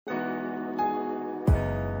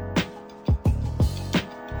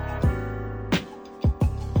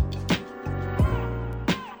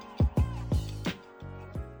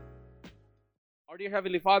Dear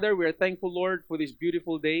Heavenly Father, we are thankful, Lord, for this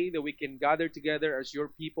beautiful day that we can gather together as your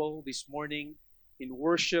people this morning in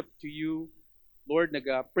worship to you. Lord,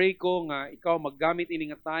 nag-pray ko nga ikaw maggamit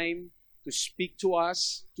ini nga time to speak to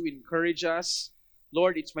us, to encourage us.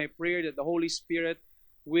 Lord, it's my prayer that the Holy Spirit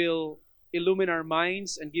will illumine our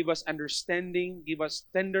minds and give us understanding, give us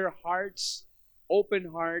tender hearts, open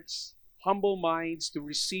hearts, humble minds to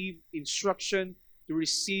receive instruction, to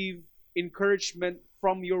receive encouragement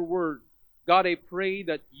from your word. God, I pray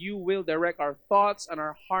that you will direct our thoughts and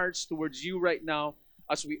our hearts towards you right now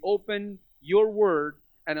as we open your word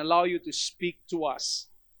and allow you to speak to us.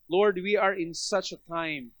 Lord, we are in such a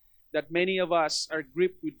time that many of us are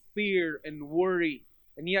gripped with fear and worry.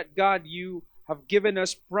 And yet, God, you have given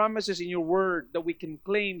us promises in your word that we can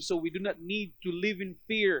claim, so we do not need to live in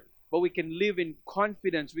fear, but we can live in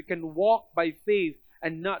confidence. We can walk by faith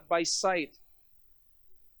and not by sight.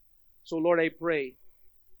 So, Lord, I pray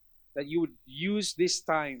that you would use this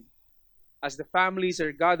time as the families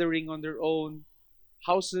are gathering on their own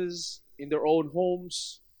houses, in their own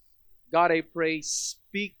homes. God, I pray,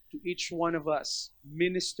 speak to each one of us,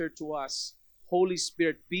 minister to us. Holy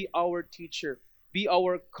Spirit, be our teacher, be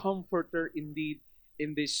our comforter indeed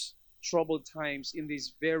in these troubled times, in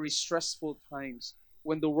these very stressful times.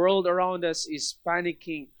 When the world around us is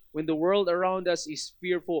panicking, when the world around us is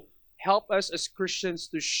fearful, help us as Christians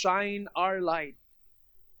to shine our light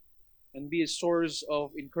and be a source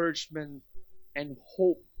of encouragement and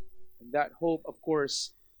hope. And that hope, of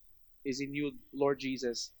course, is in you, Lord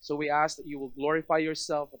Jesus. So we ask that you will glorify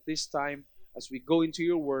yourself at this time as we go into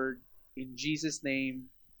your word. In Jesus'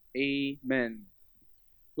 name, amen.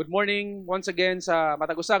 Good morning once again sa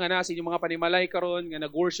matagusa nga na sa inyong mga panimalay karon nga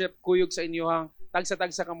nag-worship kuyog sa inyong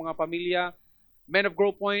tagsa-tagsa kang mga pamilya. Men of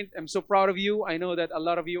Grove Point, I'm so proud of you. I know that a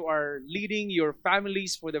lot of you are leading your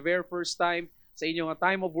families for the very first time sa inyong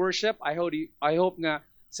time of worship. I hope nga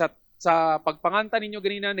sa pagpanganta ninyo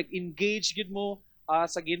ganina nag-engage gid mo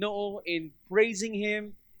sa Ginoo in praising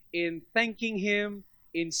him, in thanking him,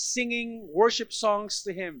 in singing worship songs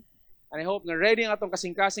to him. And I hope nga ready ang atong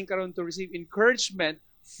kasing-kasing karon to receive encouragement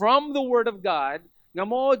from the word of God nga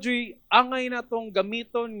mo joy angay natong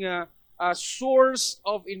gamiton nga source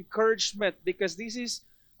of encouragement, because this is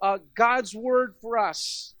God's word for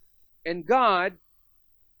us. And God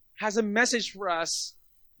has a message for us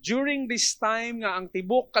during this time nga ang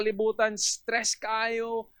tibok kalibutan stress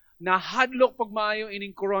kayo, nahadlok pagmaayo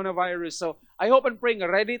ining coronavirus. So I hope and pray nga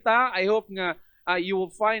ready ta. I hope nga you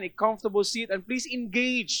will find a comfortable seat and please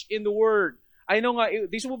engage in the word. I know nga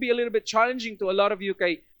this will be a little bit challenging to a lot of you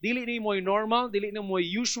kay dili ni mo normal, dili ni mo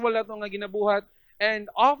usual ato nga ginabuhat. And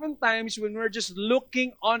oftentimes when we're just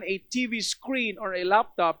looking on a TV screen or a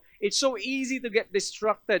laptop, it's so easy to get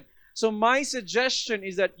distracted. So my suggestion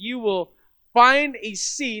is that you will find a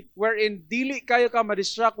seat wherein dili kayo ka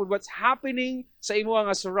ma-distract with what's happening sa imo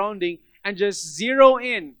nga surrounding and just zero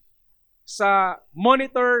in sa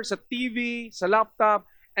monitor, sa TV, sa laptop,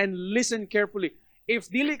 and listen carefully. If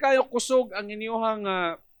dili kayo kusog ang inyong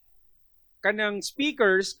kanang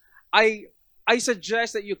speakers, I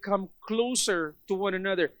suggest that you come closer to one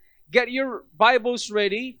another. Get your Bibles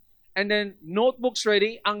ready and then notebooks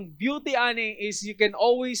ready. Ang beauty ani is you can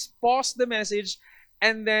always pause the message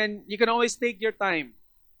and then you can always take your time.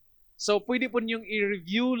 So pwede po niyong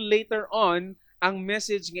i-review later on ang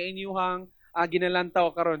message nga inyong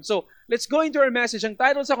ginalantaw karon. So let's go into our message. Ang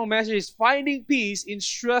title sa akong message is Finding Peace in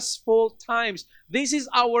Stressful Times. This is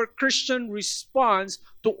our Christian response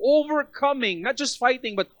to overcoming, not just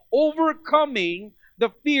fighting, but overcoming the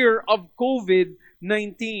fear of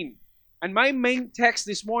COVID-19. And my main text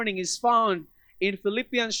this morning is found in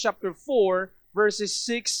Philippians chapter 4, verses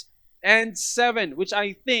 6 and 7, which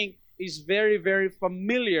I think is very, very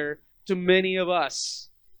familiar to many of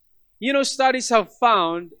us. You know, studies have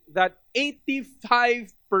found that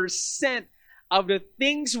 85% of the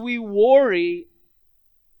things we worry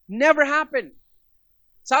never happen.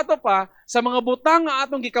 Sa ato pa, sa mga butang nga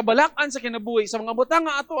atong gikabalakan sa kinabuhi, sa mga butang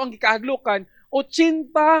nga ato ang gikahadlukan,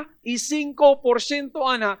 85%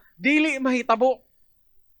 ana dili mahitabo.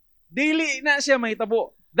 Dili na siya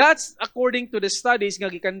mahitabo. That's according to the studies nga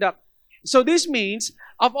gikandak. So this means,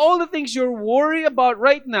 of all the things you're worried about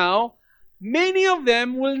right now, many of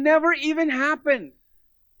them will never even happen.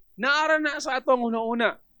 Naara na sa atong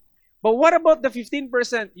una-una. But what about the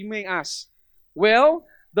 15%, you may ask? Well,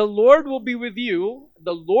 the Lord will be with you,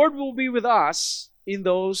 the Lord will be with us in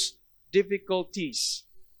those difficulties.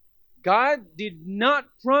 God did not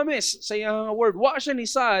promise sa iyang word, wa siya ni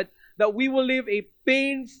sad, that we will live a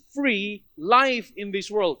pain-free life in this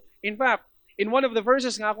world. In fact, In one of the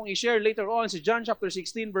verses nga akong i-share later on, si John chapter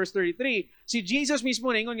 16 verse 33, si Jesus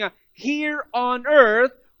mismo ningon nga, here on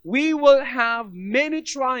earth, we will have many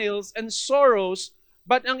trials and sorrows,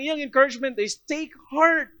 but ang iyang encouragement is, take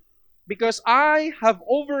heart, because I have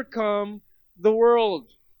overcome the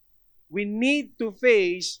world. We need to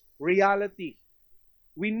face reality.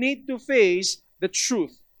 We need to face the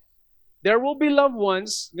truth. There will be loved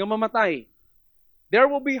ones nga mamatay. There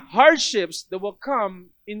will be hardships that will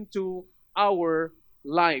come into our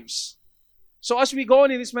lives. So as we go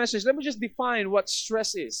on in this message, let me just define what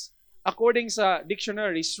stress is. According sa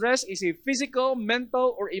dictionary, stress is a physical,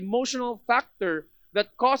 mental, or emotional factor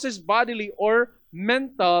that causes bodily or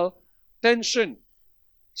mental tension.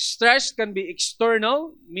 Stress can be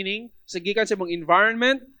external, meaning sa gikan sa mong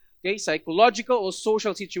environment, okay, psychological or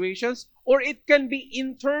social situations, or it can be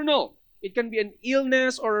internal. It can be an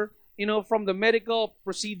illness or, from the medical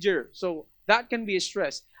procedure. So that can be a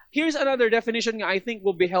stress. Here's another definition I think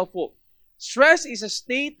will be helpful. Stress is a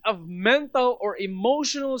state of mental or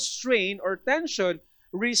emotional strain or tension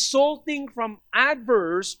resulting from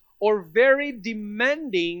adverse or very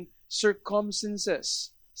demanding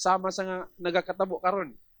circumstances. Sama sa nga nagakatabo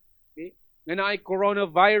karon. Okay? Nga na ay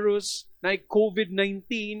coronavirus, na ay COVID-19,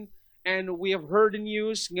 and we have heard the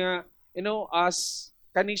news nga, as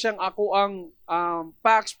kanisang ako ang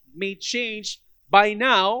facts may change by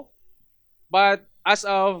now, but as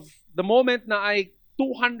of the moment na ay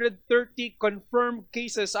 230 confirmed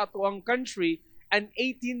cases ato ang country and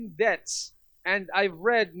 18 deaths. And I've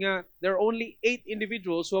read nga there are only 8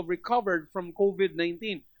 individuals who have recovered from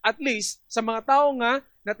COVID-19. At least sa mga tao nga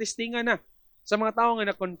natestingan na, sa mga tao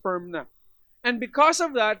nga na-confirm na. And because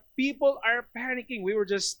of that, people are panicking. We were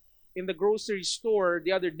just in the grocery store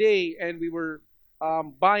the other day and we were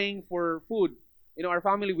buying for food. Our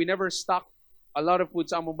family, we never stock a lot of food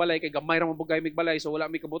sa among balay kay gamay ra man pugay mig balay, so wala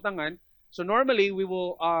mi kabutangan. So normally we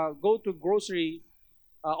will go to grocery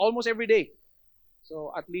almost every day.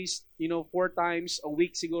 So at least 4 times a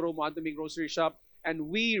week siguro mo adto mi grocery shop, and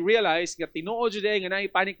we realize nga tinuod jud nga naay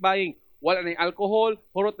panic buying. Wala na alcohol,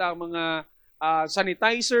 hurot ang mga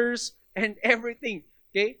sanitizers and everything.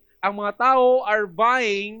 Okay? Ang mga tao are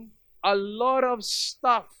buying a lot of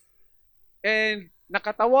stuff. And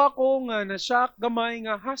nakatawa ko nga na-shock gamay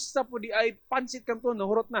nga hasta po di ay pansit kanto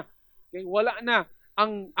nahurot na. Okay? Wala na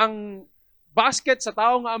ang basket sa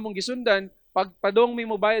tao nga among gisundan, pag padong may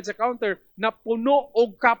mobayad sa counter, na puno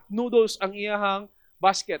og cup noodles ang iyahang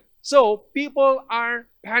basket. So, people are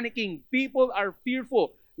panicking. People are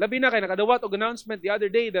fearful. Labi na kay nakadawat og announcement the other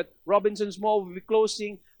day that Robinson's Mall will be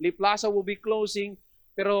closing, Lee Plaza will be closing,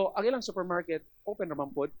 pero ang ilang supermarket open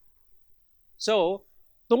naman pod. So,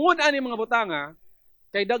 tungod ani mga butanga,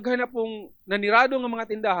 kay daghan na pong nanirado nga mga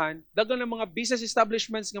tindahan, daghan na mga business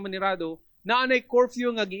establishments nga manirado, na anay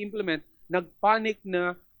curfew nga gi-implement, nagpanic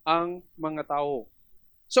na ang mga tao.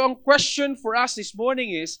 So ang question for us this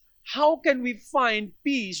morning is, how can we find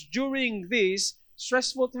peace during these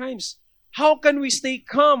stressful times? How can we stay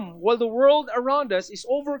calm while the world around us is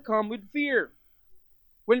overcome with fear?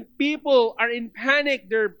 When people are in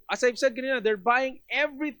panic, as I've said kanina, they're buying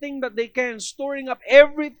everything that they can, storing up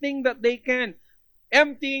everything that they can,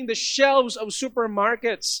 emptying the shelves of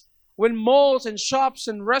supermarkets. When malls and shops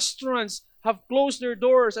and restaurants have closed their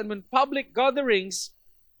doors, and when public gatherings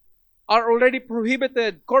are already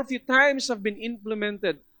prohibited, curfew times have been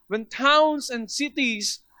implemented, when towns and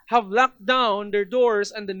cities have locked down their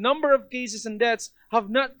doors and the number of cases and deaths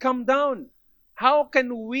have not come down, how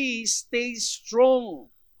can we stay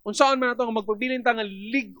strong? Unsaon man ato nga magpabilin ta nga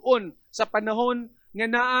lig-on sa panahon nga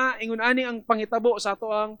naa ingon ani ang pangitabo sa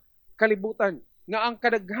ato ang kalibutan, nga ang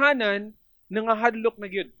kadaghanan nangahadlok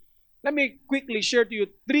na gyud. Let me quickly share to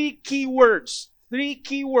you 3 key words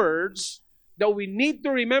that we need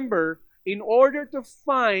to remember in order to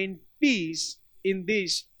find peace in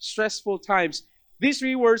these stressful times. These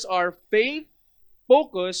 3 words are faith,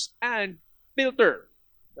 focus, and filter.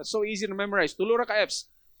 That's so easy to memorize. Tulo ra ka Fs.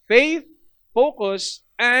 Faith, focus,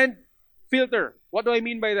 and filter. What do I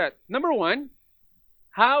mean by that? Number 1,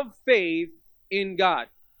 have faith in God.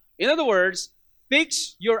 In other words,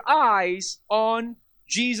 fix your eyes on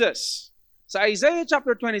Jesus. Sa Isaiah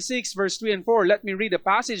chapter 26 verse 3 and 4, let me read a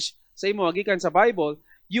passage sa imo gikan sa Bible.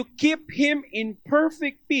 You keep him in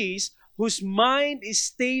perfect peace whose mind is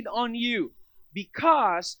stayed on you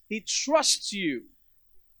because he trusts you.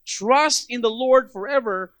 Trust in the Lord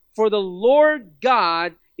forever, for the Lord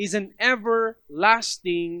God is an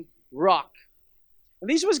everlasting rock. And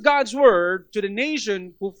this was God's word to the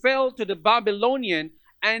nation who fell to the Babylonian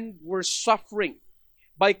and were suffering.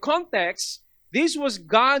 By context, this was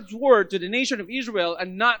God's word to the nation of Israel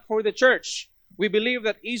and not for the church. we believe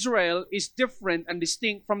that Israel is different and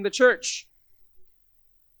distinct from the church.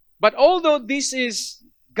 But although this is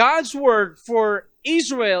God's word for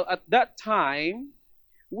Israel at that time,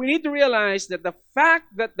 we need to realize that the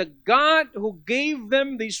fact that the God who gave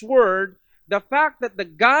them this word, the fact that the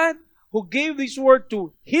God who gave this word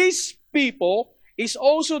to His people is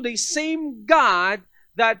also the same God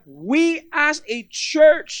that we as a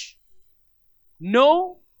church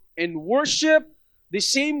know and worship, the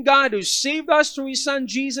same God who saved us through His Son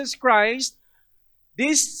Jesus Christ,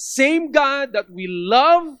 this same God that we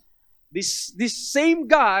love, this same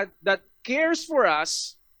God that cares for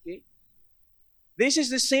us, okay? This is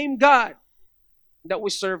the same God that we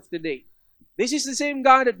serve today. This is the same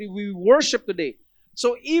God that we worship today.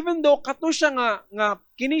 So even though kato siya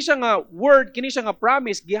kini siya nga word, kini siya nga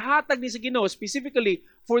promise, gihatag ni sa Ginoo specifically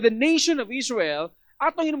for the nation of Israel,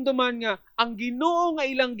 atong hinumduman nga ang Ginoo nga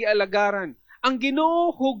ilang gialagaran, ang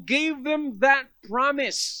Ginoo who gave them that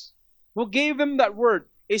promise, who gave them that word,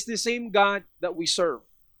 is the same God that we serve.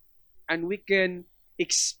 And we can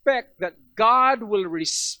expect that God will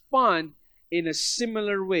respond in a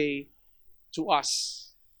similar way to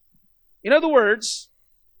us. In other words,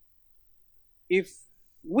 if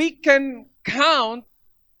we can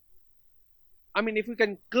if we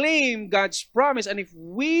can claim God's promise, and if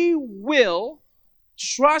we will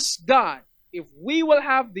trust God, if we will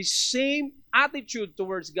have the same attitude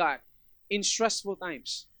towards God in stressful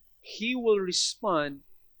times, He will respond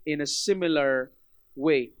in a similar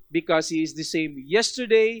way because He is the same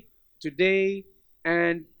yesterday, today,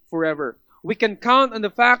 and forever. We can count on the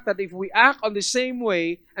fact that if we act on the same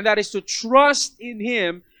way, and that is to trust in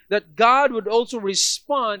Him, that God would also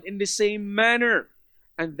respond in the same manner.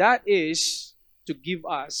 And that is to give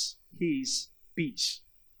us His peace.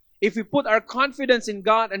 If we put our confidence in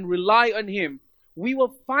God and rely on Him, we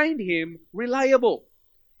will find Him reliable.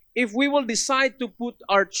 If we will decide to put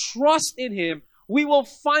our trust in Him, we will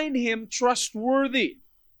find Him trustworthy.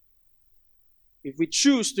 If we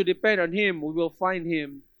choose to depend on Him, we will find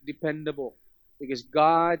Him dependable, because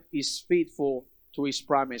God is faithful to His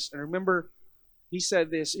promise. And remember, He said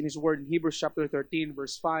this in His word in Hebrews chapter 13,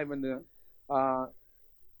 verse 5, and the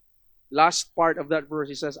last part of that verse,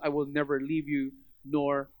 He says, I will never leave you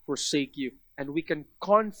nor forsake you. And we can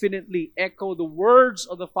confidently echo the words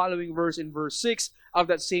of the following verse in verse 6 of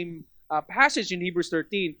that same passage in Hebrews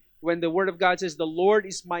 13, when the Word of God says, the Lord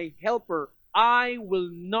is my helper, I will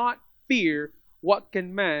not fear. What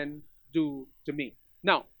can man do to me?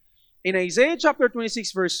 Now, in Isaiah chapter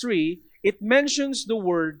 26, verse 3, it mentions the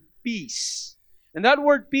word peace. And that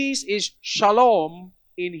word peace is shalom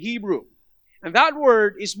in Hebrew. And that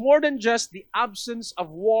word is more than just the absence of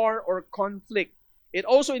war or conflict. It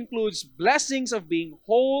also includes blessings of being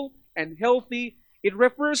whole and healthy. It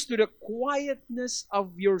refers to the quietness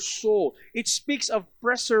of your soul. It speaks of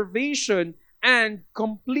preservation and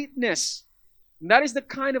completeness. And that is the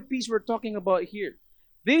kind of peace we're talking about here.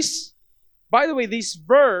 This, by the way, this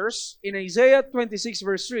verse in Isaiah 26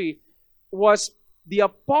 verse 3 was the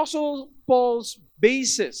Apostle Paul's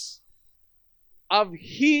basis of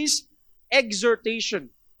his exhortation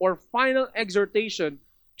or final exhortation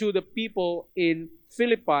to the people in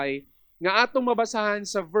Philippi, nga atong mabasahan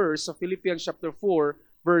sa verse sa Philippians chapter 4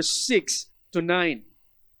 verse 6 to 9.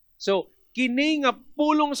 So, kini nga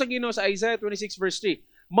pulong sa Ginoo sa Isaiah 26 verse 3,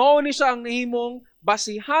 mao ni siya ang nahimong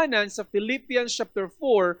basihanan sa Philippians chapter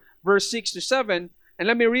 4 verse 6 to 7. And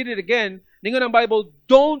let me read it again. Ningon ang Bible,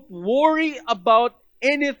 don't worry about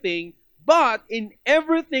anything, but in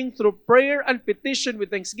everything through prayer and petition with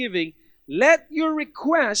thanksgiving, let your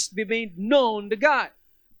request be made known to God.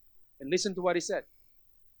 And listen to what he said.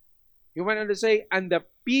 He went on to say, and the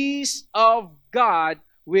peace of God,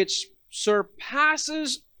 which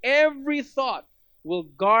surpasses every thought, will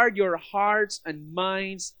guard your hearts and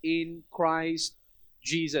minds in Christ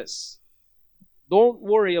Jesus. Don't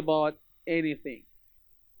worry about anything,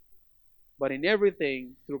 but in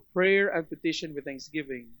everything, through prayer and petition with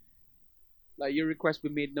thanksgiving, let your request be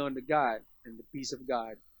made known to God, and the peace of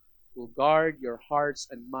God will guard your hearts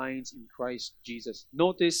and minds in Christ Jesus.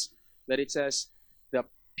 Notice that it says, the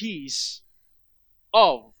peace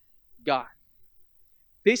of God.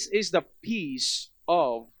 This is the peace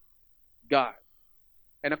of God.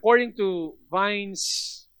 And according to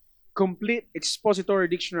Vine's Complete Expository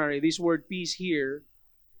Dictionary, this word peace here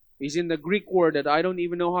is in the Greek word that I don't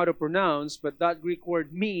even know how to pronounce, but that Greek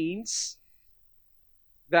word means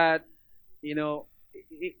that,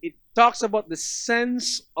 it talks about the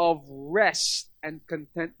sense of rest and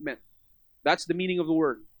contentment. That's the meaning of the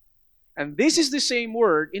word. And this is the same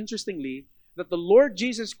word, interestingly, that the Lord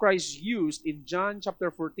Jesus Christ used in John chapter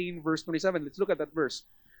 14, verse 27. Let's look at that verse.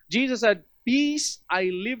 Jesus said, peace I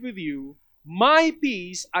live with you, my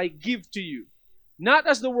peace I give to you. Not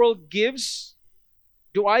as the world gives,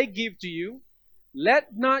 do I give to you.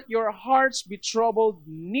 Let not your hearts be troubled,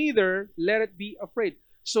 neither let it be afraid.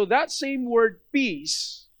 So that same word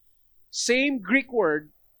peace, same Greek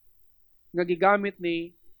word, nga gigamit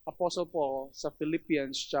ni Apostle Paul sa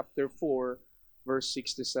Philippians chapter 4, verse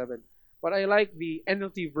 6 to 7. But I like the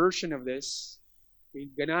NLT version of this.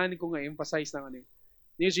 Ganahan ko nga emphasize na ano.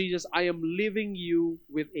 Jesus, I am leaving you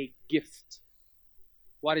with a gift.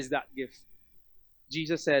 What is that gift?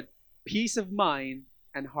 Jesus said, peace of mind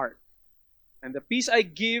and heart. And the peace I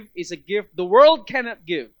give is a gift the world cannot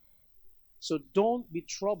give. So don't be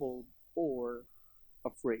troubled or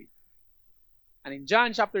afraid. And in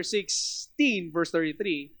John chapter 16, verse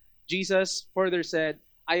 33, Jesus further said,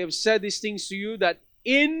 I have said these things to you that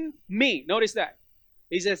in me, notice that,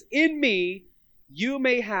 he says, in me you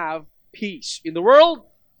may have peace. In the world,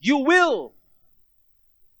 you will.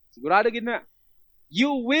 Sigurado gid na.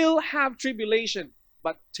 You will have tribulation,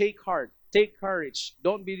 but take heart, take courage.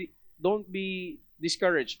 Don't be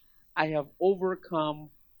discouraged. I have overcome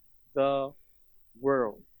the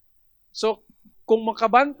world. So, kung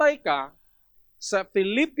makabantay ka sa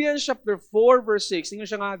Philippians chapter 4 verse 6, tingnan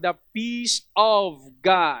siya nga, the peace of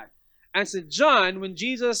God. And sa John, when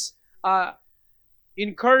Jesus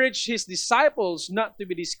encouraged his disciples not to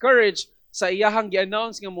be discouraged sa iyahang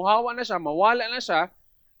gi-announce nga muhawa na siya, mawala na siya,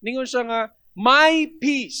 ningon siya nga, my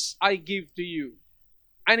peace I give to you.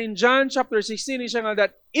 And in John chapter 16, siya nga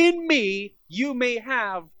that in me you may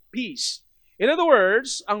have peace. In other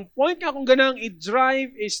words, ang point nga kung ganang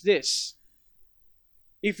i-drive is this.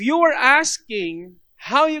 If you are asking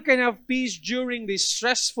how you can have peace during these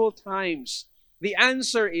stressful times, the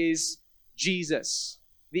answer is Jesus.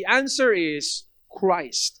 The answer is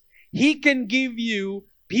Christ. He can give you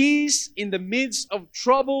peace in the midst of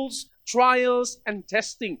troubles, trials, and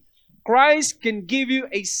testing. Christ can give you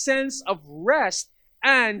a sense of rest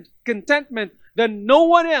and contentment that no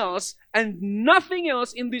one else and nothing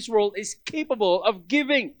else in this world is capable of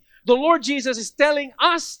giving. The Lord Jesus is telling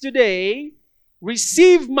us today,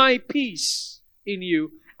 receive my peace in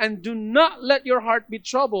you and do not let your heart be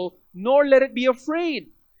troubled, nor let it be afraid.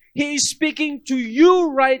 He is speaking to you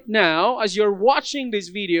right now as you're watching this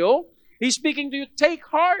video. He's speaking to you, take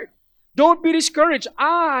heart. Don't be discouraged.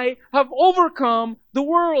 I have overcome the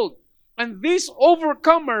world. And this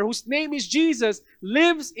overcomer, whose name is Jesus,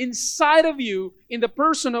 lives inside of you in the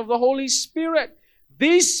person of the Holy Spirit.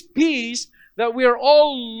 This peace that we are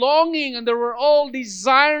all longing and that we're all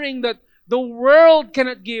desiring that the world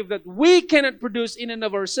cannot give, that we cannot produce in and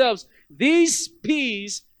of ourselves, this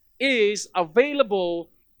peace is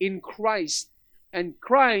available in Christ. And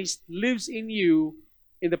Christ lives in you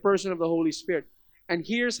in the person of the Holy Spirit. And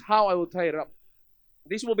here's how I will tie it up.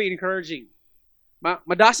 This will be encouraging.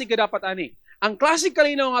 Madasig ka dapat ani. Ang klaseng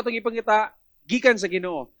kalinaw nga itong ipangita, gikan sa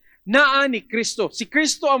Ginoo. Naa ni Kristo. Si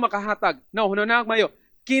Kristo ang makahatag. Now, hunanak mayo.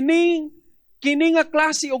 Kining nga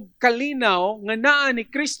klase og kalinaw nga naa ni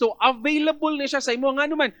Kristo, available na siya sa imo nga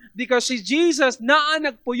naman. Because si Jesus naa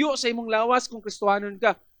nagpuyo sa imong lawas kung Kristohanon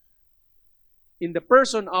ka. In the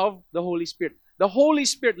person of the Holy Spirit. The Holy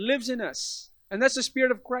Spirit lives in us. And that's the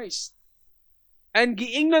Spirit of Christ. And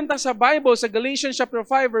giingnan ta sa Bible, sa Galatians chapter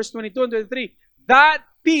 5, verse 22 and 23, that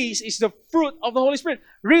peace is the fruit of the Holy Spirit.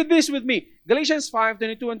 Read this with me. Galatians 5,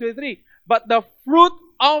 22 and 23. But the fruit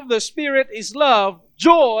of the Spirit is love,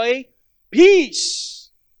 joy, peace.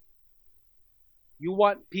 You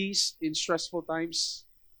want peace in stressful times?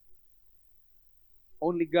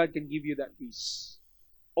 Only God can give you that peace.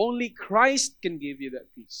 Only Christ can give you that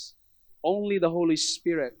peace. Only the Holy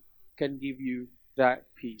Spirit can give you that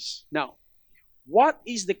peace. Now, what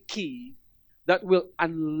is the key that will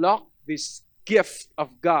unlock this gift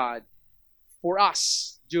of God for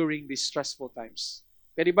us during these stressful times?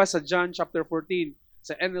 Kaya diba sa John chapter 14,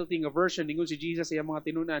 sa NLT nga version, ningon si Jesus sa mga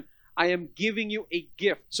tinunan, I am giving you a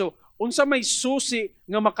gift. So, unsa may susi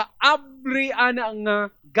nga makaabri ana nga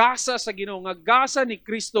gasa sa Ginoo, nga gasa ni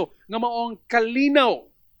Kristo, nga maong kalinaw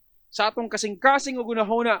sa atong kasing-kasing o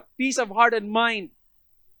gunahuna, peace of heart and mind,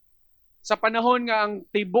 sa panahon nga ang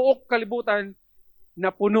tibuok kalibutan na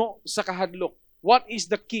puno sa kahadlok. What is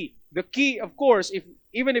the key? The key, of course,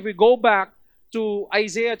 even if we go back to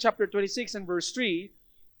Isaiah chapter 26 and verse 3,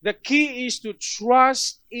 the key is to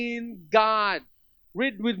trust in God.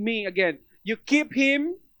 Read with me again. You keep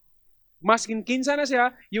Him, maskin kinsa na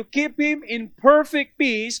siya, you keep Him in perfect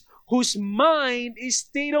peace, whose mind is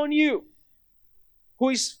stayed on you. Who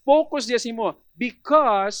is focused diya mo.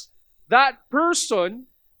 Because that person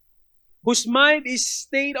whose mind is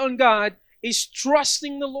stayed on God is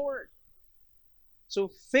trusting the Lord. So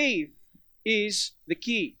faith is the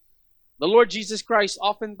key. The Lord Jesus Christ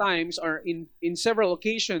oftentimes, or in several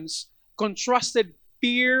occasions, contrasted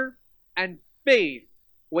fear and faith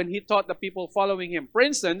when he taught the people following him. For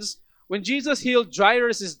instance, when Jesus healed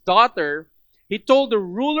Jairus' daughter, he told the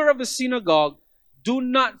ruler of the synagogue, "Do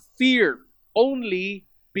not fear, only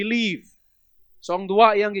believe." So ang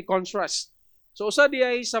duwa iyang i-contrast. So usa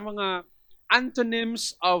diay sa mga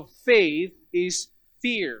antonyms of faith is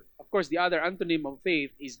fear. Of course, the other antonym of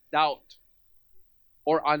faith is doubt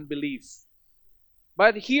or unbelief.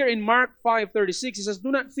 But here in Mark 5:36, it says, "Do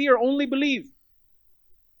not fear, only believe."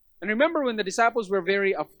 And remember when the disciples were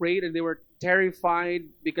very afraid and they were terrified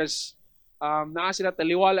because naa sila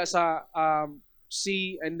taliwala sa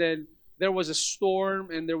sea, and then there was a storm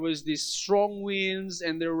and there was these strong winds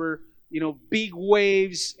and there were big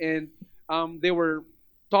waves, and they were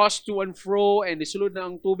tossed to and fro, and nisulod na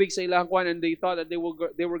ang tubig sa ilang kwan, and they thought that they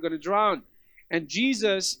were going to drown. And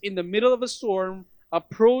Jesus, in the middle of a storm,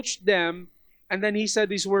 approached them, and then he said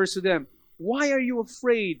these words to them, "Why are you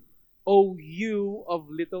afraid, O you of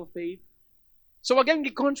little faith?" So again,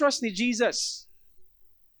 the contrast ni Jesus.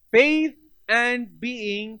 Faith and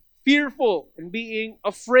being fearful and being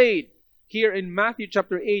afraid. Here in Matthew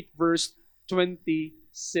chapter 8, verse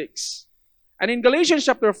 26. And in Galatians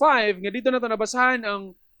chapter 5, nga dito natin nabasahan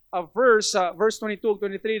ang verse 22 and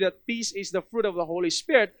 23, that peace is the fruit of the Holy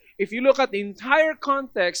Spirit. If you look at the entire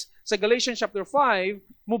context sa Galatians chapter 5,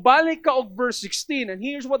 mubalik ka og verse 16, and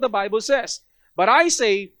here's what the Bible says. "But I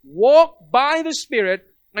say, walk by the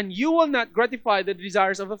Spirit, and you will not gratify the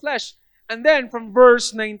desires of the flesh." And then from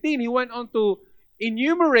verse 19, he went on to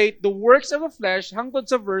enumerate the works of the flesh hangtod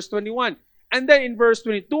sa verse 21. And then in verse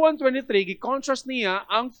 22 and 23, gi-contrast niya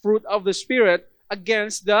ang fruit of the Spirit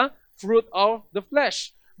against the fruit of the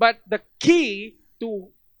flesh. But the key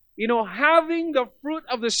to having the fruit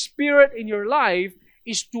of the Spirit in your life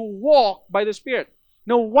is to walk by the Spirit.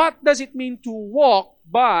 Now, what does it mean to walk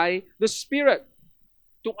by the Spirit?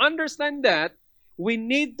 To understand that, we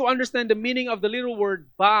need to understand the meaning of the little word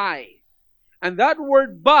 "by." And that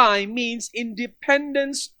word "by" means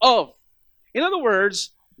independence of. In other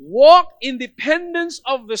words, walk in dependence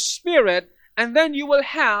of the Spirit, and then you will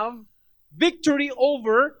have victory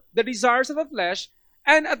over the desires of the flesh,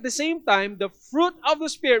 and at the same time, the fruit of the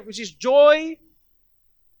Spirit, which is joy,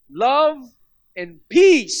 love, and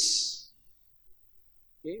peace.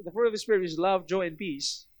 Okay? The fruit of the Spirit is love, joy, and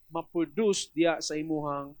peace, maproduce diya sa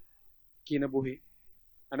imuhang kinabuhi.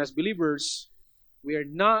 And as believers, we are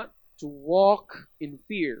not to walk in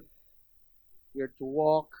fear. We are to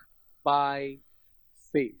walk by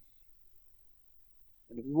faith.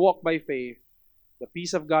 And if we walk by faith, the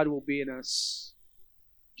peace of God will be in us.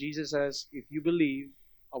 Jesus says, "If you believe,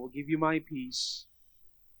 I will give you my peace."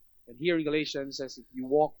 And here in Galatians says, if you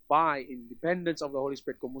walk by in dependence of the Holy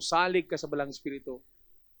Spirit, kung musalig ka sa balang Espiritu,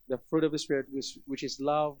 the fruit of the Spirit, which is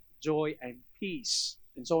love, joy, and peace,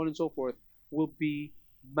 and so on and so forth, will be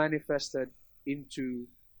manifested into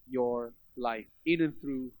your life, in and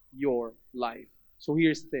through your life. So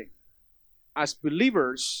here's the thing. As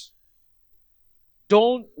believers,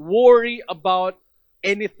 don't worry about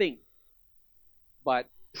anything, but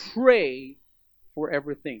pray for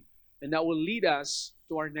everything. And that will lead us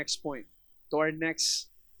to our next point, to our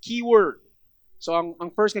next keyword. So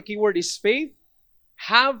ang first na keyword is faith.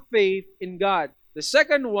 Have faith in God. The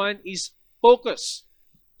second one is focus.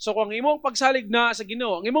 So kung imong pagsalig na sa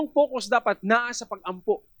Ginoo, ang imong focus dapat naa sa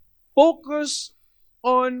pag-ampo. Focus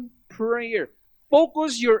on prayer.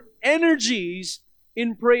 Focus your energies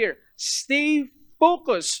in prayer. Stay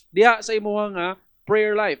focused diha sa imong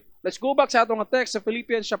prayer life. Let's go back sa atong text sa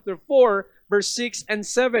Philippians chapter 4, verse 6 and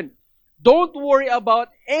 7. Don't worry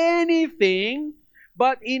about anything,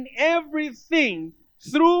 but in everything,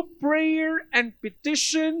 through prayer and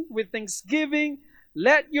petition with thanksgiving,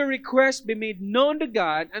 let your requests be made known to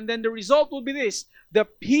God, and then the result will be this: the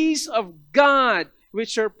peace of God,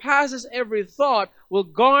 which surpasses every thought, will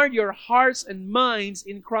guard your hearts and minds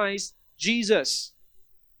in Christ Jesus.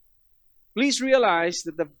 Please realize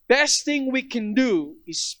that the best thing we can do,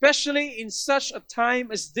 especially in such a time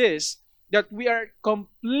as this, that we are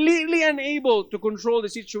completely unable to control the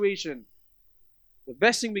situation, the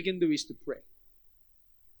best thing we can do is to pray.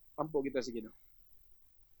 Ampo kita sa Ginoo.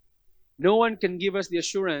 No one can give us the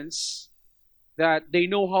assurance that they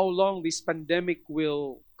know how long this pandemic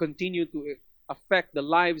will continue to affect the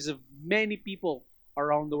lives of many people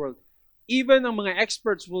around the world. Even ang mga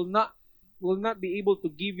experts will not be able to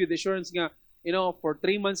give you the assurance nga, for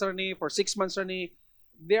 3 months rani, for 6 months rani.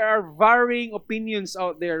 There are varying opinions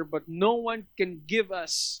out there, but no one can give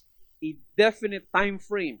us a definite time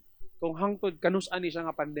frame kung hangtod kanus ani siya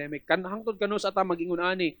nga pandemic, hangtod kanus ata magingon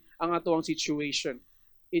ani ang ato ang situation.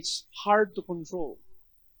 It's hard to control.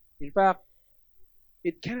 In fact,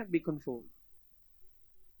 it cannot be controlled.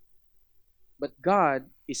 But God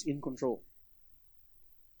is in control.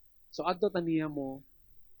 So adto taniya mo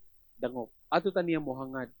dangop. Adto taniya mo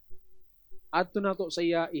hangad. Adto nato sa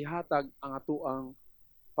iya ihatag ang ato ang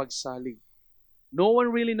pagsalig. No one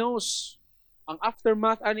really knows ang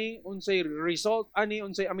aftermath ani, unsay result ani,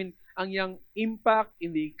 unsay ang yang impact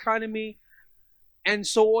in the economy and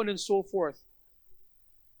so on and so forth.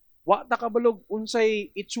 Wa ta kabalog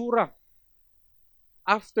unsay itsura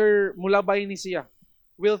after mulabay ni siya.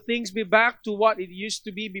 Will things be back to what it used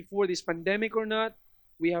to be before this pandemic or not?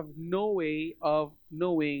 We have no way of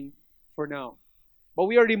knowing for now. But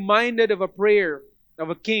we are reminded of a prayer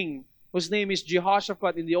of a king whose name is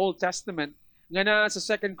Jehoshaphat in the Old Testament. Nga na sa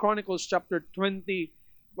 2 Chronicles chapter 20,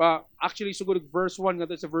 actually sugod verse 1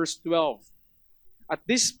 nga sa verse 12. At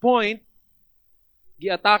this point,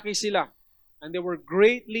 giatake sila and they were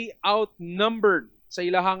greatly outnumbered sa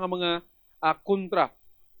ilahang mga kontra.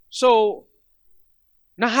 So,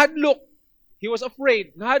 nahadlok. He was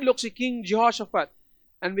afraid. Nahadlok si King Jehoshaphat.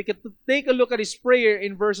 And we can take a look at his prayer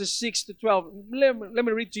in verses 6 to 12. Let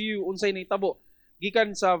me read to you unsay nahitabo.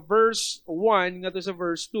 Gikan sa verse 1 ngadto sa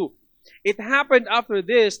verse 2. It happened after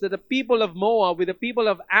this that the people of Moab with the people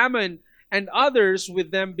of Ammon and others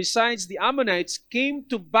with them besides the Ammonites came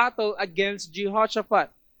to battle against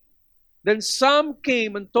Jehoshaphat. Then some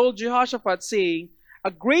came and told Jehoshaphat, saying,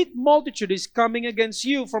 a great multitude is coming against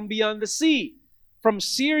you from beyond the sea, from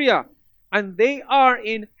Syria, and they are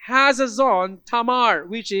in Hazazon Tamar,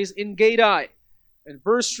 which is in Gadai. And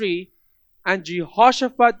verse 3, and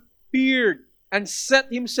Jehoshaphat feared and set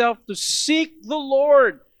himself to seek the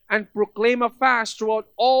Lord and proclaim a fast throughout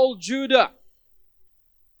all Judah.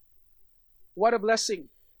 What a blessing.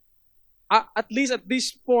 At least at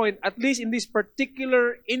this point, at least in this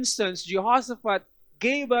particular instance, Jehoshaphat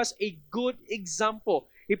gave us a good example.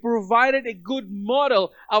 He provided a good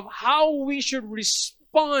model of how we should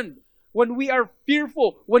respond when we are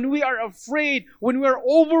fearful, when we are afraid, when we are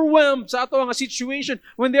overwhelmed sa ato nga situation,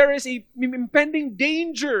 when there is a impending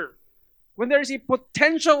danger, when there is a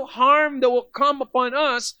potential harm that will come upon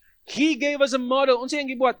us. He gave us a model. Unsay ang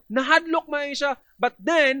gibuhat? Nahadlok man siya, but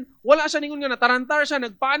then wala siya ningon nga natarantar siya,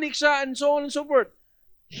 nagpanic siya, and so on and so forth.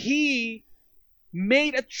 He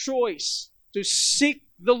made a choice to seek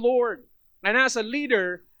the Lord. And as a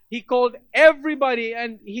leader, he called everybody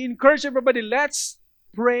and he encouraged everybody, let's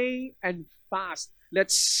pray and fast.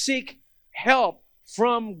 Let's seek help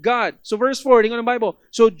from God. So verse 4, tingnan ang Bible.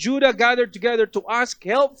 So Judah gathered together to ask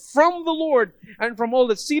help from the Lord, and from all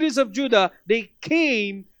the cities of Judah, they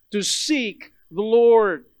came to seek the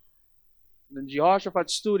Lord. And then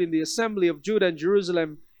Jehoshaphat stood in the assembly of Judah and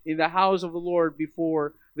Jerusalem in the house of the Lord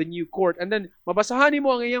before the new court. And then, mabasahan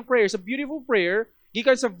mo ang iyang prayer. It's a beautiful prayer.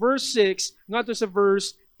 Gikan sa verse 6, nga to sa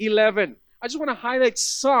verse 11. I just want to highlight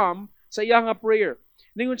some sa iyang prayer.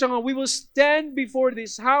 Ningon siya nga, we will stand before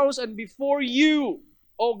this house and before you,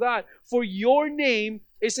 O God, for your name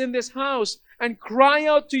is in this house, and cry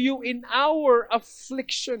out to you in our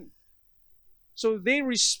affliction. So they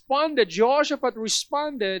responded, Jehoshaphat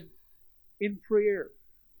responded in prayer.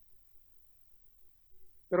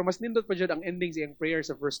 Pero mas nindot pa dyan ang ending sa iyang prayer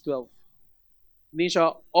sa verse 12. Hindi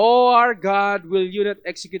siya, O our God, will you not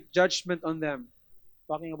execute judgment on them?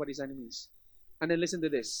 Talking about his enemies. And then listen to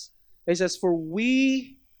this. He says, for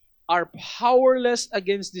we are powerless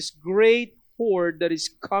against this great horde that is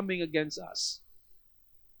coming against us.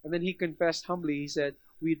 And then he confessed humbly, he said,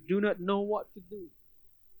 we do not know what to do,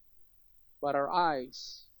 but our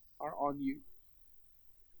eyes are on you.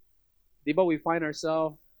 Di ba we find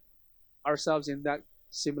ourselves in that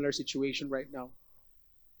similar situation right now?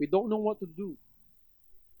 We don't know what to do.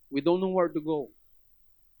 We don't know where to go.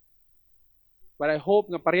 But I hope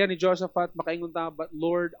nga pareha ni Jehoshaphat makaingon ta, but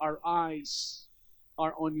Lord, our eyes are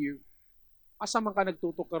on you. Asa man ka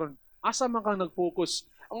nagtutok karon? Asa man ka nag-focus?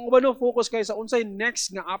 Ang ubano focus kay sa unsay next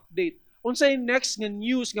nga update, unsay next nga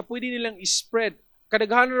news nga pwede nilang i-spread.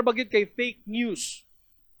 Kadaghanan ra bagid kay fake news.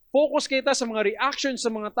 Focus kita sa mga reactions sa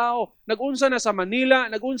mga tao. Nag-unsa na sa Manila,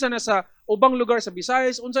 nag-unsa na sa ubang lugar sa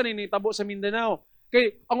Visayas, unsa na nitabo sa Mindanao.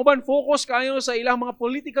 Kay ang uban focus kayo sa ilang mga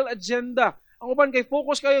political agenda. Ang uban kay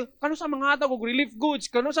focus kayo kano sa mga hatag og relief goods,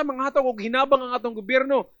 kano sa mga hatag og hinabang ang atong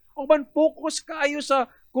gobyerno. Ang uban focus kayo sa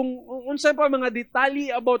kung unsa pa mga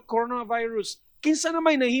detalye about coronavirus. Kinsa na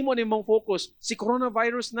may nahimo nimong focus? Si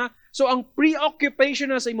coronavirus na. So ang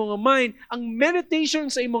preoccupation na sa imong mind, ang meditation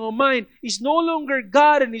sa imong mind is no longer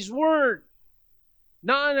God and His Word.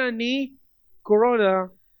 Naana ni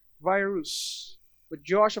coronavirus. But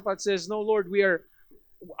Jehoshaphat says, no, Lord,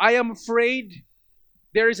 I am afraid.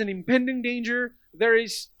 There is an impending danger. There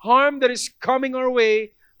is harm that is coming our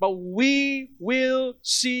way, but we will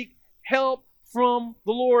seek help from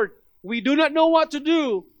the Lord. We do not know what to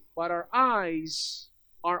do, but our eyes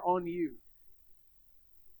are on you.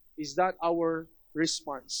 Is that our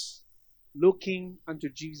response? Looking unto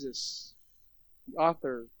Jesus, the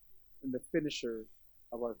author and the finisher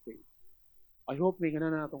of our faith. I hope may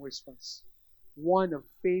ganun na atong response. One of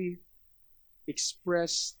faith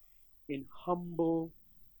expressed in humble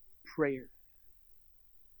prayer.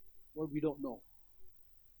 Lord, we don't know.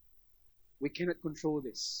 We cannot control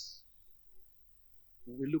this.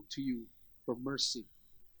 We look to you for mercy,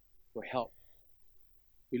 for help.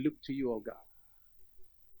 We look to you, O God.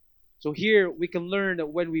 So here we can learn that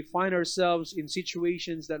when we find ourselves in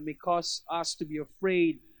situations that may cause us to be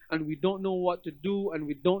afraid and we don't know what to do and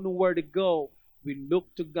we don't know where to go, we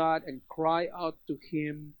look to God and cry out to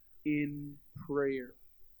Him in prayer.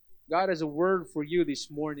 God has a word for you this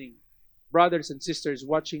morning, brothers and sisters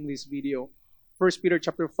watching this video. 1 Peter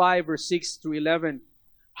chapter 5, verse 6 through 11.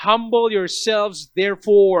 Humble yourselves,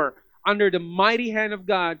 therefore, under the mighty hand of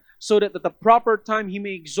God, so that at the proper time He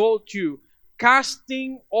may exalt you,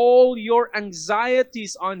 casting all your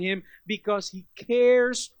anxieties on Him because He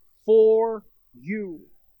cares for you.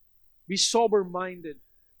 Be sober-minded.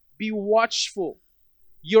 Be watchful.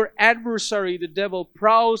 Your adversary, the devil,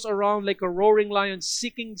 prowls around like a roaring lion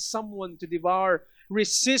seeking someone to devour.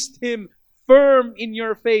 Resist him firm in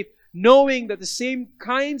your faith, knowing that the same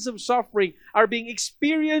kinds of suffering are being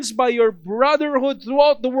experienced by your brotherhood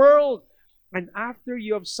throughout the world. And after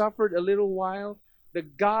you have suffered a little while, the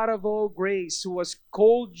God of all grace, who has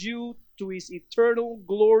called you to His eternal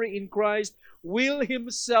glory in Christ, will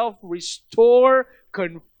Himself restore,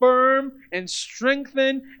 confirm, and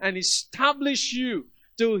strengthen, and establish you.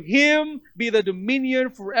 To Him be the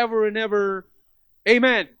dominion forever and ever.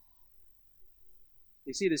 Amen.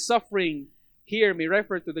 You see, the suffering here may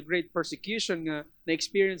refer to the great persecution na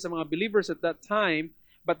experience ng mga believers at that time,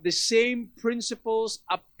 but the same principles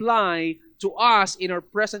apply to us in our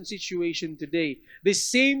present situation today. The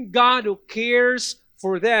same God who cares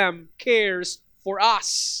for them cares for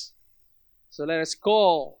us. So let us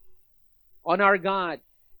call on our God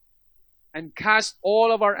and cast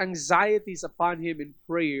all of our anxieties upon Him in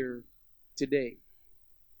prayer today.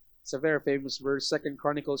 It's a very famous verse, 2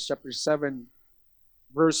 Chronicles chapter 7,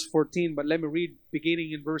 verse 14. But let me read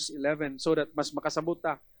beginning in verse 11 so that mas makasabot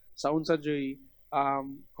ta sa unsa joy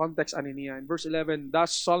context ani niya. In verse 11,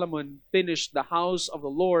 thus Solomon finished the house of the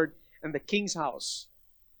Lord and the king's house.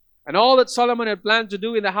 And all that Solomon had planned to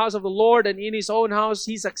do in the house of the Lord and in his own house,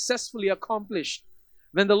 he successfully accomplished.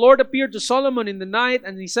 Then the Lord appeared to Solomon in the night,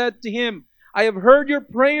 and He said to him, I have heard your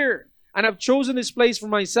prayer, and have chosen this place for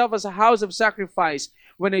myself as a house of sacrifice.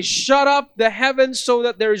 When I shut up the heavens so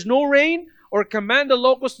that there is no rain, or command the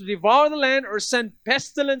locusts to devour the land, or send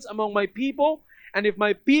pestilence among my people, and if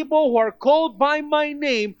my people who are called by my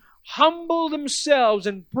name humble themselves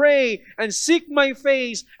and pray and seek my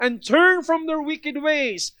face and turn from their wicked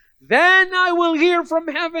ways, then I will hear from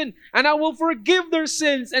heaven, and I will forgive their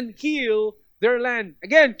sins and heal their land.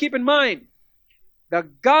 Again, keep in mind, the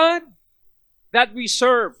God that we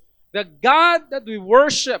serve, the God that we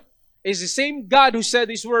worship, is the same God who said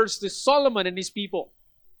these words to Solomon and his people.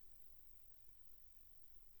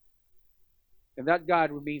 And that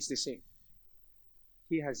God remains the same.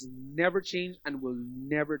 He has never changed and will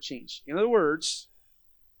never change. In other words,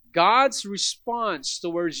 God's response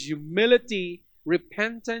towards humility,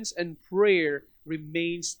 repentance, and prayer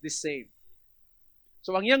remains the same.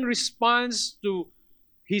 So ang iyang response to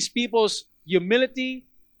His people's humility,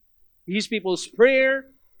 His people's prayer,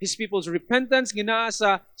 His people's repentance, gina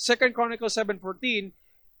sa 2 Chronicles 7:14,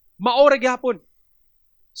 maora gyapon.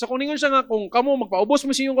 So kung ningon siya nga, kung kamo magpaubos mo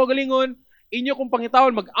sa iyong kagalingon, inyo kung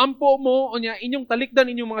pangitawon, mag-ampo mo, o niya, inyong talikdan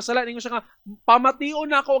inyong mga sala, ningon siya nga, pamation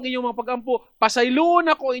na ako ang inyong mga pag-ampo, pasayloon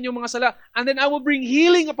ako inyong mga sala, and then I will bring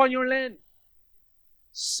healing upon your land.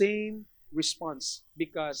 Same response,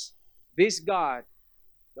 because this God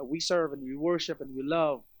that we serve and we worship and we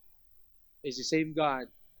love is the same God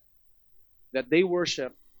that they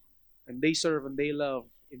worship and they serve and they love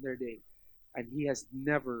in their day. And He has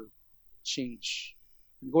never changed.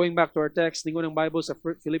 And going back to our text, lingon ng Bible sa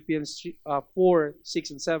Philippians 4,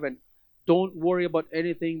 6, and 7, don't worry about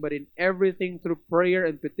anything, but in everything through prayer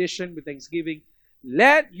and petition with thanksgiving,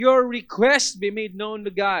 let your requests be made known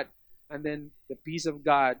to God. And then the peace of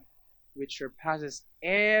God, which surpasses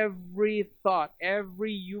every thought,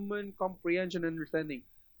 every human comprehension and understanding,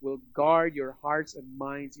 will guard your hearts and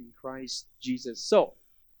minds in Christ Jesus. So,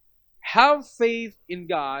 have faith in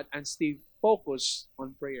God and stay focus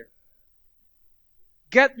on prayer.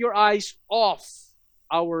 Get your eyes off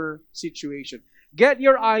our situation. Get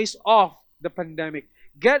your eyes off the pandemic.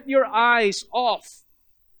 Get your eyes off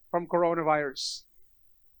from coronavirus.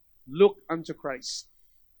 Look unto Christ.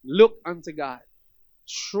 Look unto God.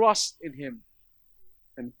 Trust in Him.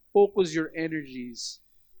 And focus your energies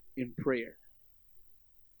in prayer.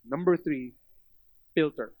 Number 3,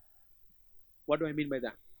 filter. What do I mean by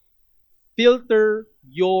that? Filter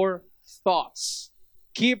your thoughts.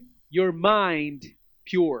 Keep your mind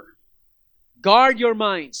pure. Guard your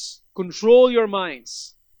minds. Control your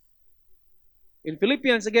minds. In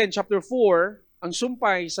Philippians, again, chapter 4, ang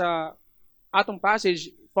sumpay sa atong passage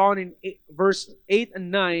found in verse 8 and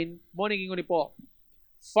 9, mo naging ni Paul.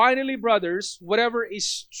 Finally, brothers, whatever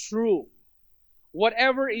is true,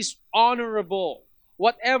 whatever is honorable,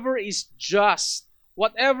 whatever is just,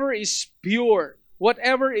 whatever is pure,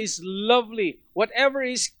 whatever is lovely, whatever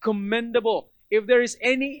is commendable, if there is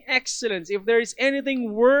any excellence, if there is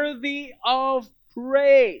anything worthy of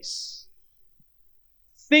praise,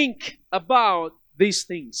 think about these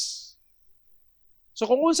things. So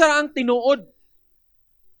kung unsa ang tinuod,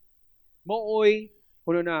 mooy,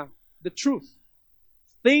 kuno na, the truth.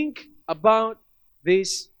 Think about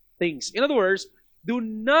these things. In other words, do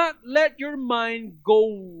not let your mind go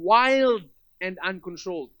wild and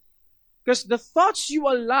uncontrolled. Because the thoughts you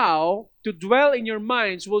allow to dwell in your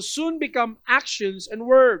minds will soon become actions and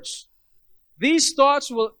words. These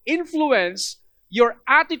thoughts will influence your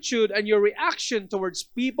attitude and your reaction towards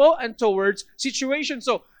people and towards situations.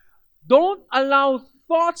 So, don't allow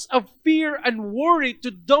thoughts of fear and worry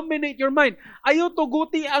to dominate your mind. Ayaw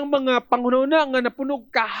tuguti ang mga panghunahuna nga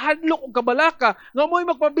napunog kahadlok o kabalaka nga mo'y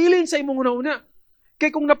magpabilin sa imong hunahuna.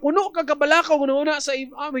 Kaya kung napuno ka kabalaka o hunahuna sa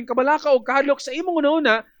imong kabalaka o kahadlok sa imong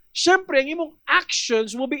hunahuna, syempre ang imong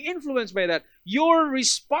actions will be influenced by that. Your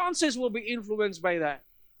responses will be influenced by that.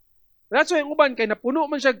 That's why ang uban kay napuno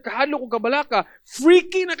man siya kahadlok o kabalaka,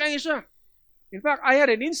 freaky na kayo siya. In fact, I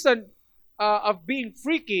had an instant of being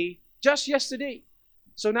freaky just yesterday.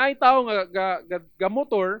 So naitaw nga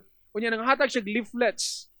motor, kunya nang hatag siya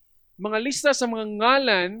leaflets, mga lista sa mga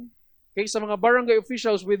ngalan kay sa mga barangay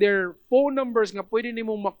officials with their phone numbers nga pwede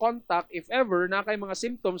nimong makontak if ever na kay mga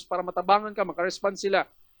symptoms para matabangan ka, makarespond sila.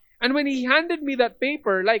 And when he handed me that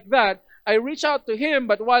paper like that, I reached out to him,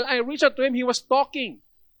 but while I reached out to him, he was talking.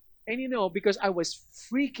 And you know, because I was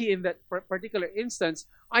freaky in that particular instance,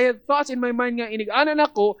 I had thoughts in my mind nga, inig-anan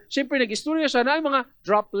ako, syempre nag-istorya siya na mga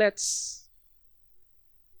droplets.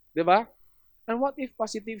 Diba? And what if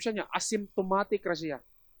positive siya niya? Asymptomatic ra siya.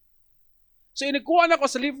 So inikuha na ko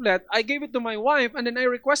sa leaflet, I gave it to my wife, and then I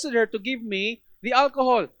requested her to give me the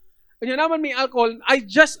alcohol. Kanya naman may alcohol, I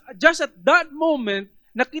just at that moment,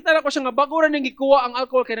 nakita na ko siya nga bago rin nang gikuha ang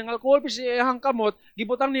alcohol, kaya ng alcohol pa siya ihang kamot,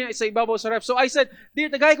 gibutang niya sa ibabaw sa ref. So I said,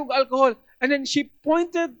 dear, tagay kong alcohol. And then she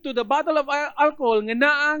pointed to the bottle of alcohol nga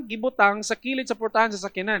naang gibutang sa kilid sa portahan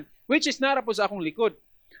sa sakinan, which is nara po sa akong likod.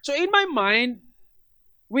 So in my mind,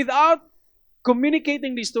 without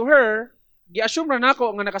communicating this to her, gi-assume ra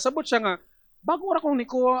nako nga nakasabot siya nga bago ra kong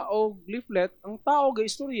nikuha og leaflet, ang tao ga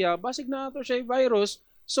istorya basig na ato siya virus,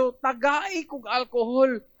 so tagay kog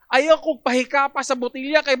alcohol. Ayaw kog pahika pa sa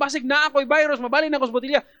botilya kay basig na ako'y virus, mabali na ako sa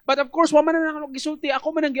botilya. But of course, wa man na ako gisulti,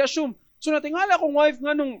 ako man ang gi-assume. So natingala akong wife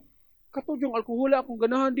nga nung katudyong alkohol akong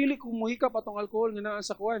ganahan, dili kong muhikap atong alcohol nga naa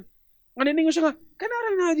sa kuwan. Nga ningo siya nga, kanara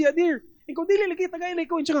na dia dear. Ikaw dili lagi tagay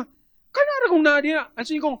lagi ko siya nga. Kanara kong na dia.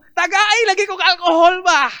 Anso kong tagay lagi kong alcohol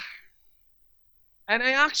ba? And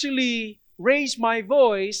I actually raised my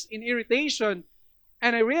voice in irritation,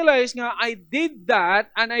 and I realized nga I did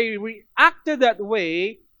that and I reacted that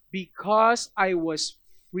way because I was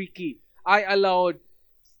freaky. I allowed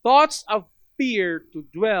thoughts of fear to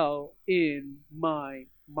dwell in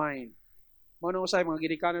my mind. Mano usay mga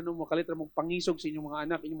ginikanan mo kalit ra mong pangisog sa inyong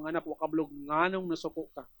mga anak wa kablog nganong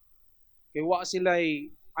nasuko ka. Kay wa sila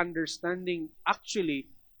understanding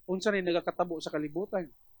actually unsa na nagakatabo sa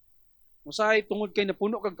kalibutan. Usay tungod kay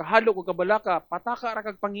napuno kag kahadlok o kabalaka, pataka ra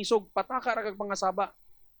kag pangisog, pataka ra kag pangasaba.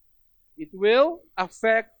 It will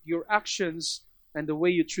affect your actions and the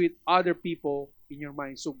way you treat other people in your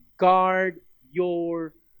mind. So guard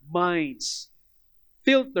your minds.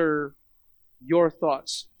 Filter your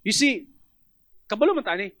thoughts. You see, kabalo man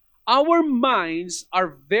tani, our minds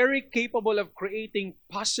are very capable of creating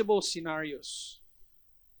possible scenarios.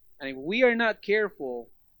 And if we are not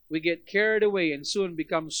careful, we get carried away and soon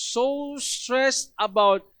become so stressed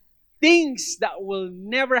about things that will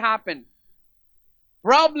never happen.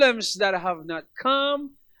 Problems that have not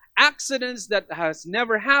come, accidents that has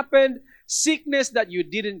never happened, sickness that you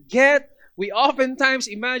didn't get, We oftentimes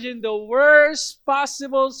imagine the worst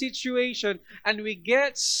possible situation and we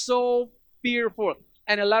get so fearful.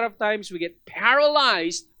 And a lot of times we get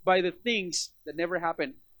paralyzed by the things that never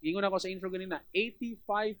happen. Ingon ako sa intro ganina,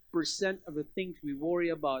 85% of the things we worry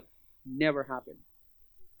about never happen.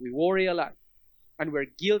 We worry a lot. And we're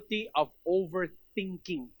guilty of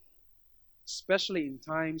overthinking, especially in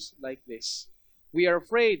times like this. We are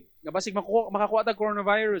afraid nga basig makakuha ta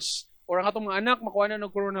coronavirus or ang atong mga anak makuha na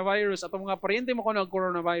ng coronavirus, atong mga paryente makuha na ng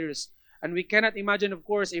coronavirus. And we cannot imagine, of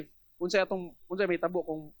course, if unsay may tabo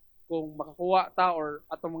kung makakuha ta or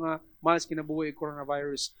atong mga mas kinabuhi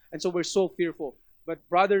coronavirus. And so we're so fearful. But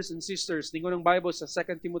brothers and sisters, ningon ng Bible sa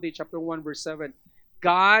 2 Timothy chapter 1 verse 7,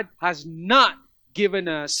 God has not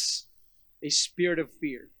given us a spirit of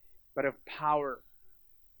fear, but of power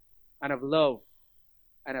and of love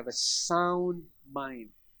and of a sound mind,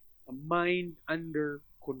 a mind under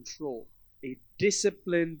control, a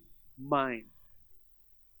disciplined mind.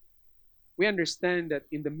 We understand that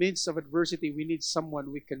in the midst of adversity, we need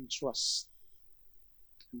someone we can trust.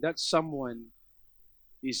 And that someone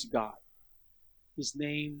is God. His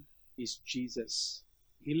name is Jesus.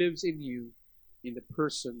 He lives in you in the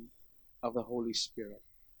person of the Holy Spirit.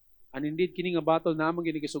 And indeed, kini nga battle namang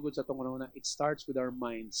ginigisugod sa itong una, it starts with our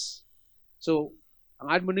minds. So, ang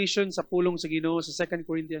admonition sa pulong sa Ginoo sa 2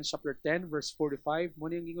 Corinthians chapter 10 verse 45, mo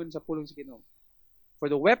niyang gingon sa pulong sa Ginoo. For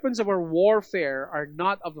the weapons of our warfare are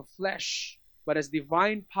not of the flesh, but as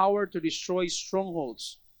divine power to destroy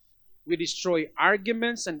strongholds. We destroy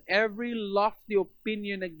arguments and every lofty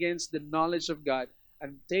opinion against the knowledge of God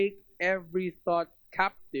and take every thought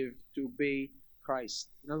captive to obey Christ.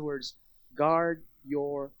 In other words, guard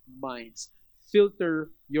your minds. Filter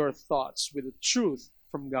your thoughts with the truth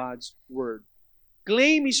from God's Word.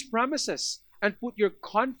 Claim His promises and put your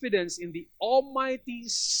confidence in the Almighty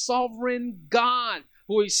Sovereign God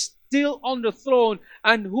who is still on the throne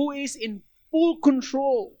and who is in full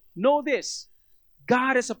control. Know this,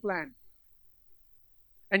 God has a plan.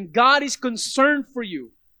 And God is concerned for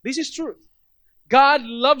you. This is truth. God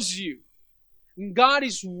loves you. And God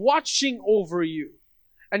is watching over you.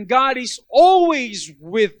 And God is always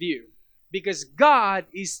with you. Because God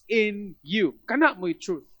is in you. Kana mo'y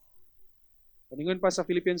truth. Paningon pa sa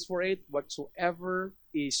Philippians 4:8, whatsoever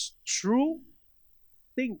is true,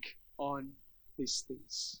 think on these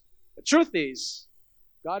things. The truth is,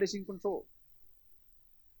 God is in control.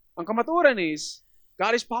 Ang kamaturan is,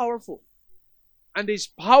 God is powerful. And this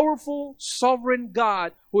powerful, sovereign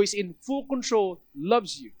God who is in full control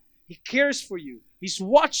loves you. He cares for you. He's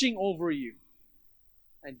watching over you.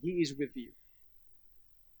 And He is with you.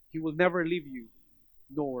 He will never leave you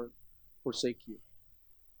nor forsake you.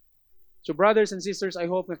 So brothers and sisters, I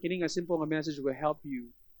hope na kining a simple message will help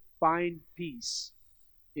you find peace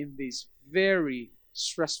in these very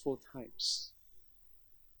stressful times.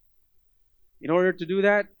 In order to do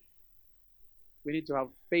that, we need to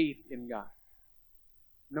have faith in God.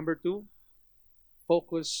 Number 2,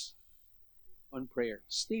 focus on prayer.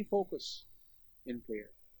 Stay focused in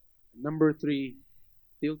prayer. Number 3,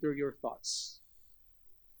 filter your thoughts.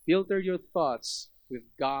 Filter your thoughts with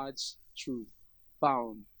God's truth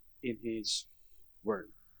found in His Word.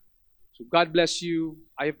 So God bless you.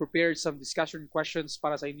 I have prepared some discussion questions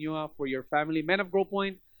para sa inyo for your family. Men of Grow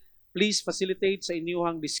Point, please facilitate sa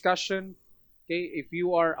inyong discussion. Okay, if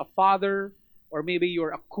you are a father or maybe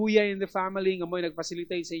you're a kuya in the family nga mo'y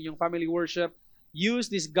nag-facilitate sa inyong family worship, use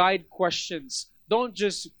these guide questions. Don't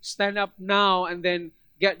just stand up now and then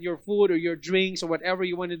get your food or your drinks or whatever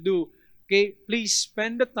you want to do. Okay, please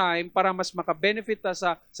spend the time para mas maka-benefit ta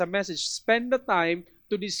sa message. Spend the time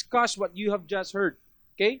to discuss what you have just heard.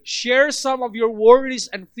 Okay? Share some of your worries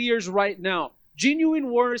and fears right now.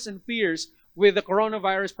 Genuine worries and fears with the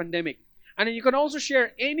coronavirus pandemic. And then you can also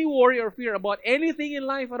share any worry or fear about anything in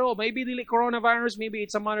life at all. Maybe the coronavirus, maybe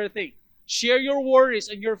it's some other thing. Share your worries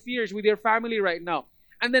and your fears with your family right now.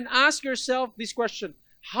 And then ask yourself this question: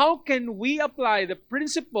 how can we apply the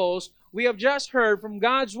principles we have just heard from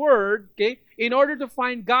God's Word, okay, in order to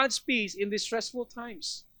find God's peace in these stressful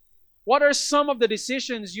times? What are some of the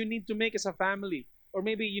decisions you need to make as a family? Or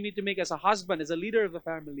maybe you need to make as a husband, as a leader of the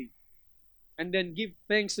family. And then give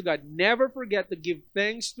thanks to God. Never forget to give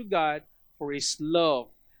thanks to God for His love.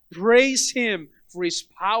 Praise Him for His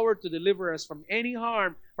power to deliver us from any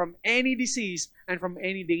harm, from any disease, and from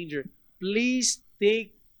any danger. Please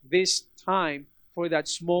take this time for that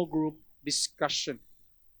small group discussion.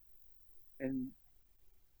 And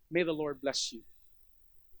may the Lord bless you.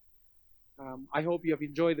 I hope you have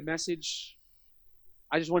enjoyed the message.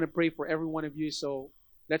 I just want to pray for every one of you. So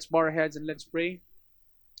let's bow our heads and let's pray.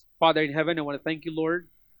 Father in heaven, I want to thank you, Lord,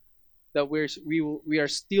 that we are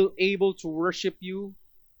still able to worship you,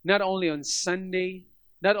 not only on Sunday,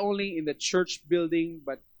 not only in the church building,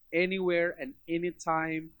 but anywhere and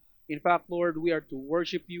anytime. In fact, Lord, we are to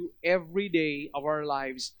worship you every day of our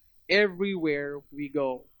lives, everywhere we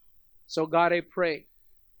go. So, God, I pray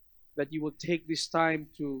that you will take this time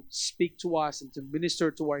to speak to us and to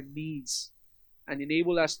minister to our needs and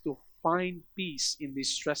enable us to find peace in these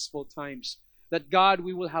stressful times. That God,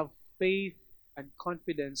 we will have faith and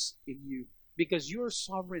confidence in you because you are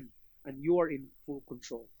sovereign and you are in full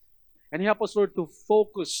control. And help us, Lord, to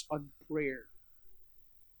focus on prayer.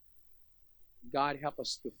 God, help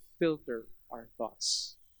us to filter our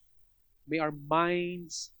thoughts. May our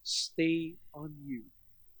minds stay on you.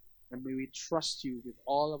 And may we trust you with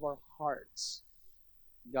all of our hearts.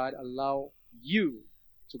 God, allow you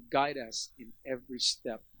to guide us in every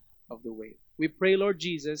step of the way. We pray, Lord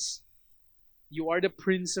Jesus, you are the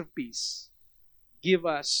Prince of Peace. Give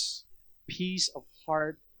us peace of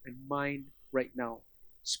heart and mind right now.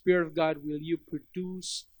 Spirit of God, will you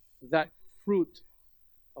produce that fruit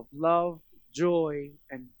of love, joy,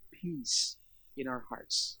 and peace in our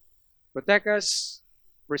hearts? Protect us,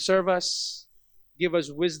 preserve us, give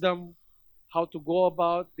us wisdom how to go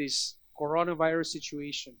about this coronavirus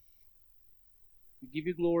situation. We give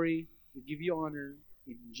you glory, we give you honor.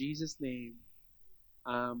 In Jesus' name,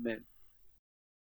 amen.